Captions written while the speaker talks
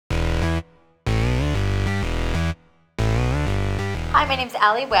Hi, my name's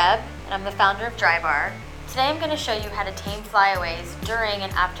Allie Webb, and I'm the founder of Drybar. Today I'm going to show you how to tame flyaways during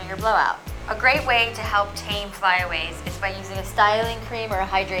and after your blowout. A great way to help tame flyaways is by using a styling cream or a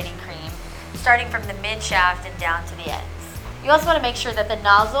hydrating cream, starting from the mid-shaft and down to the ends. You also want to make sure that the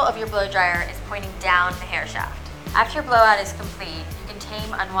nozzle of your blow dryer is pointing down the hair shaft. After your blowout is complete, you can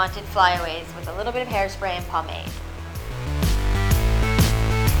tame unwanted flyaways with a little bit of hairspray and pomade.